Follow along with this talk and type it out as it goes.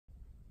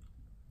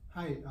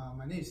Hi,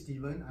 my name is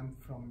Steven. I'm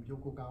from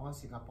Yokogawa,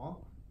 Singapore.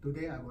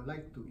 Today I would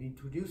like to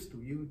introduce to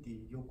you the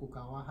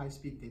Yokogawa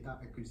High-Speed Data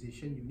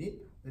Acquisition Unit,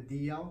 the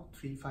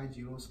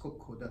DL350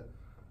 ScopeCorder.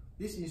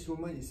 This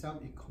instrument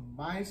itself, it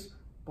combines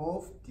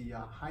both the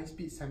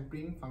high-speed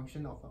sampling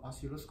function of the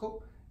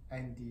oscilloscope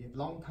and the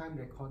long-time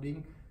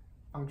recording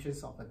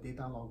functions of a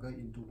data logger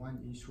into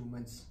one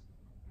instrument.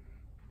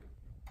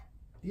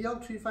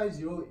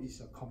 DL350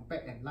 is a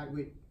compact and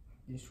lightweight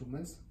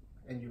instrument,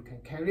 and you can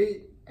carry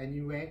it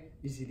anywhere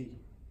easily.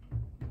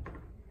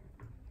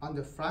 On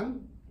the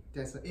front,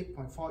 there's an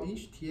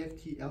 8.4-inch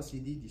TFT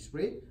LCD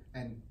display,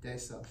 and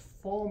there's a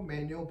 4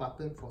 manual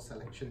buttons for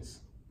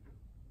selections.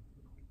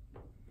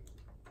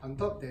 On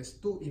top, there's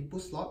 2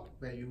 input slots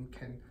where you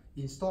can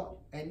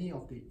install any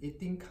of the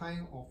 18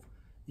 kind of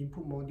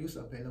input modules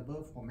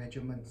available for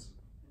measurements.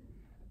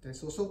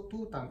 There's also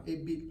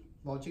 2x8-bit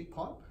logic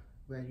port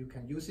where you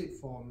can use it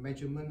for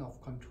measurement of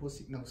control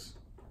signals.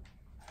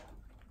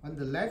 On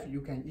the left,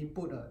 you can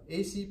input an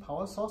AC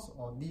power source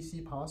or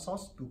DC power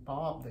source to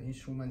power up the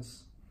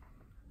instruments.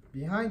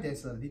 Behind,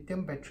 there's a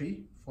lithium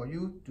battery for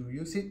you to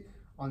use it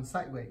on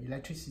site where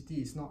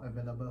electricity is not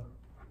available.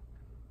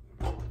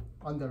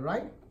 On the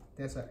right,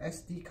 there's a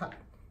SD card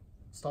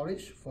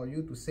storage for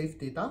you to save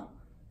data,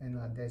 and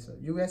there's a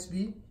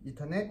USB,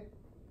 Ethernet,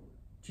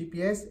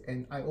 GPS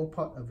and I/O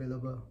port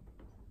available.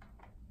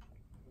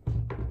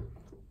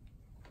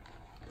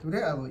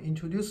 Today I will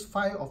introduce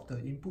 5 of the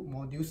input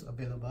modules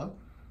available.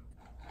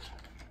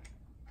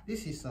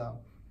 This is a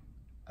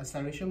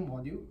acceleration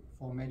module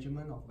for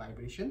measurement of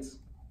vibrations.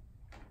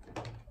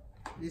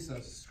 This is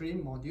a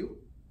strain module.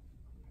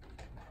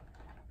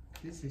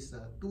 This is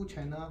a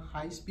 2-channel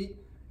high-speed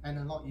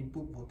analog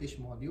input voltage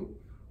module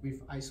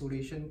with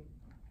isolation.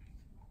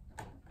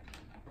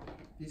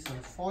 This is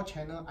a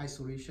 4-channel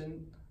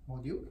isolation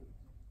module.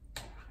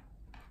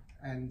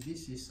 And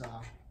this is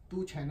a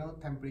 2-channel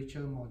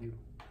temperature module.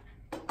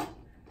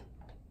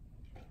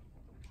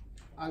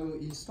 I will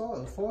install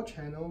a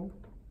 4-channel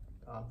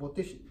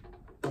voltage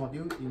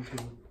module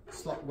into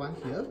slot 1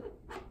 here,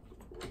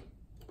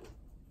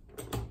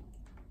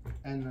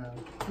 and a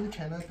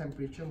 2-channel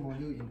temperature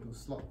module into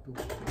slot 2.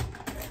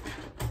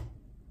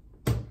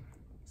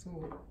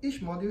 So each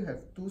module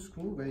have 2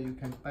 screws where you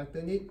can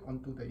tighten it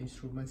onto the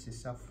instruments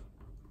itself.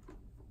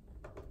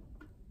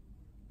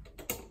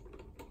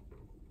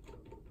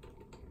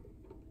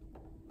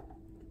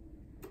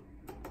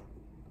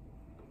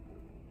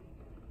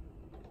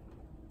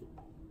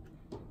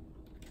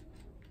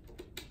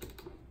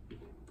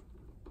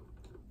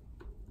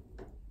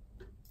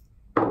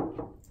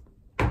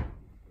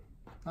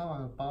 Now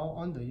I will power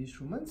on the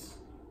instruments.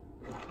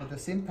 At the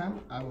same time,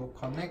 I will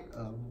connect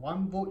a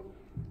 1V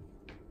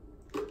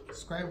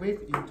square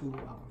wave into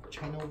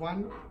channel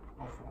 1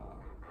 of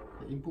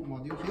the input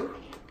module here.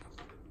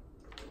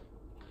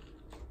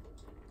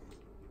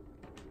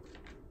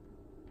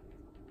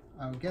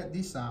 I'll get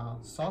this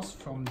source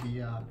from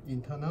the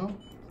internal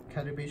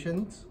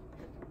calibration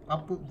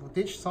output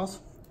voltage source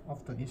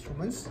of the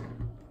instruments.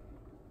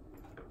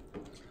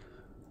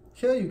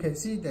 Here you can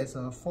see there's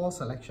 4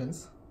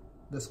 selections.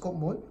 The scope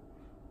mode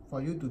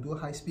for you to do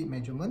high-speed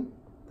measurement,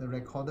 the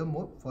recorder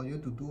mode for you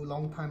to do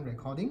long-time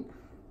recording,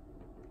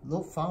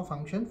 load file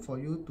function for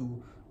you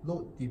to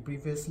load the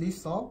previously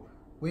stored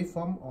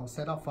waveform or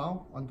setup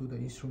file onto the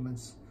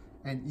instruments,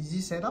 and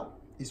easy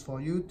setup is for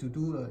you to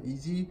do an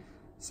easy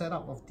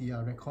setup of the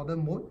recorder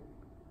mode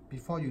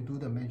before you do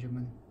the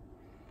measurement.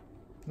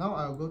 Now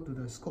I'll go to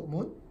the scope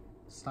mode,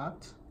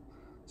 start.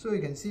 So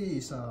you can see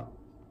it's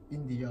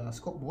in the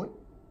scope mode.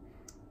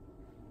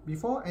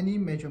 Before any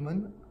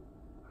measurement,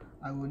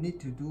 I will need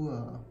to do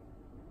a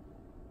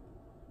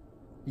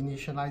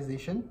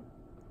initialization.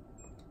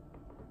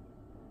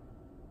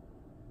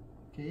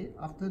 Okay,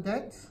 after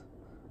that,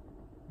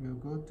 we'll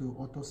go to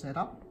auto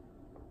setup.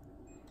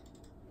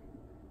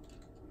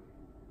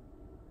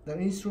 The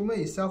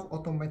instrument itself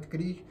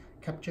automatically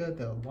captures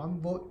the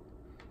 1V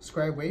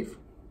square wave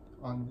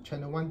on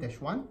channel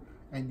 1-1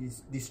 and it's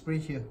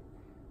displayed here,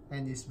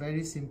 and it's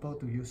very simple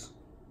to use.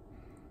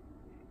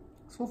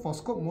 So for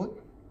scope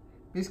mode,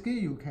 basically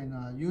you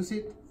can use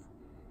it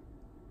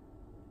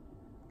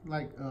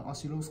like an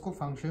oscilloscope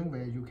function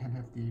where you can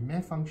have the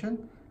math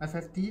function,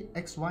 FFT,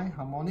 XY,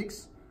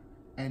 harmonics,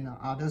 and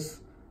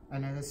others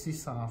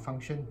analysis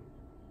function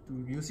to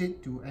use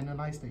it to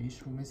analyze the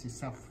instruments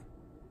itself.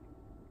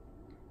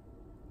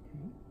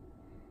 Okay.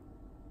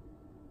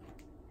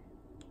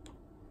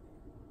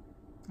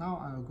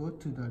 Now I'll go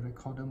to the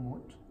recorder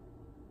mode.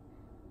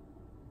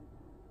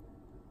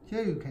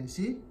 Here you can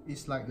see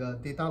it's like a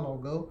data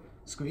logger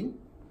screen.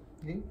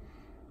 Okay.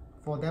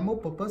 For demo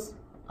purpose,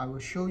 I will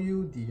show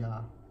you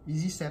the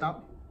easy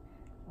setup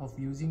of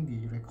using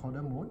the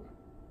recorder mode.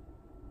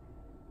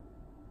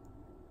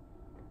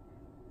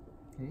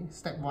 Okay,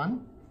 step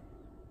 1,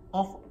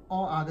 off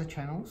all other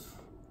channels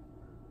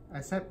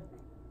except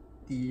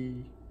the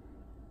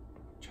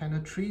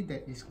channel 3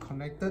 that is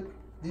connected.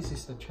 This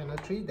is the channel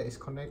 3 that is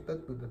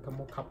connected to the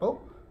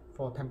thermocouple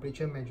for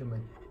temperature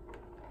measurement.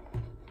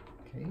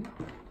 Okay.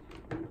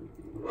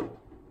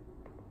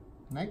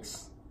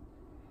 Next,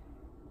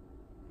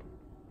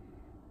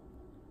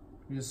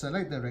 you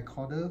select the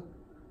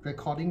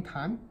recording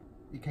time.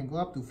 It can go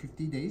up to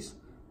 50 days.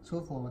 So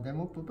for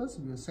demo purpose,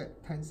 we'll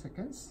set 10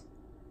 seconds.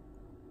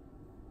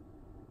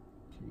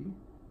 Okay,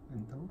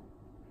 enter.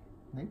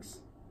 Next.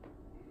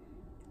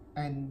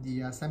 And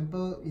the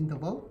sample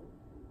interval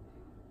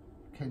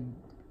can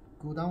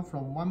go down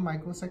from 1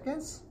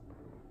 microseconds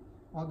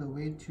all the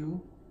way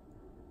to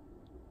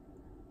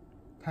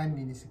 10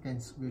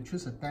 milliseconds. We'll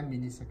choose a 10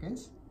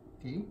 milliseconds.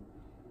 Okay.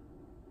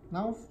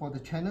 Now for the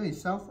channel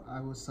itself, I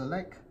will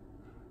select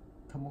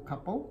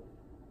thermocouple,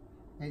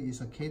 and it's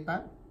a K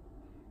type,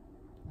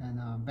 and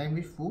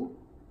bandwidth full.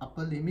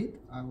 Upper limit,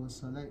 I will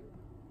select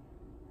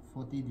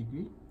 40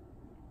 degrees.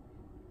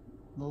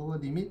 Lower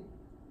limit,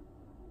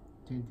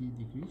 20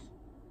 degrees.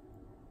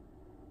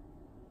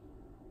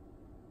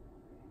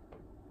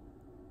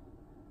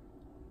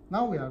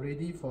 Now we are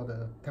ready for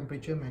the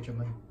temperature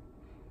measurement.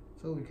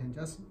 So we can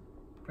just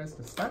press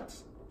the start.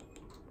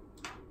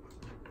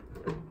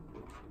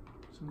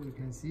 So you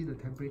can see the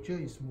temperature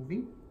is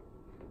moving.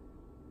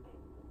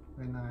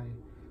 When I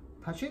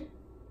touch it,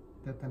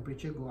 the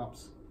temperature goes up.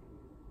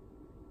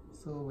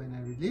 So when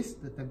I release,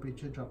 the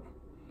temperature drops.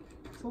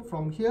 So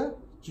from here,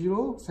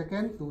 0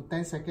 second to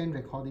 10 second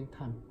recording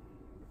time.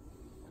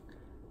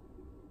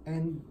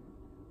 And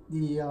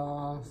the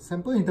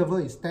sample interval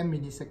is 10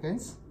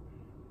 milliseconds.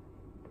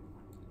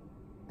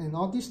 And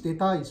all this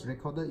data is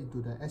recorded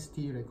into the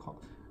ST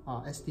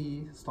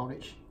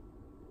storage.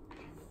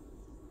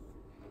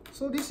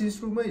 So this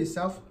instrument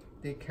itself,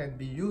 they can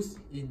be used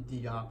in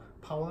the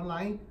power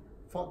line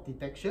fault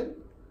detection,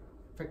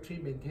 factory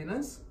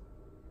maintenance,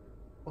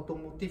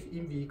 automotive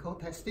in-vehicle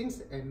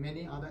testings, and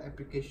many other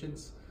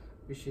applications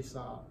which is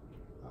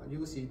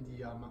used in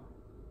the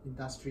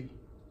industry.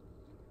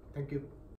 Thank you.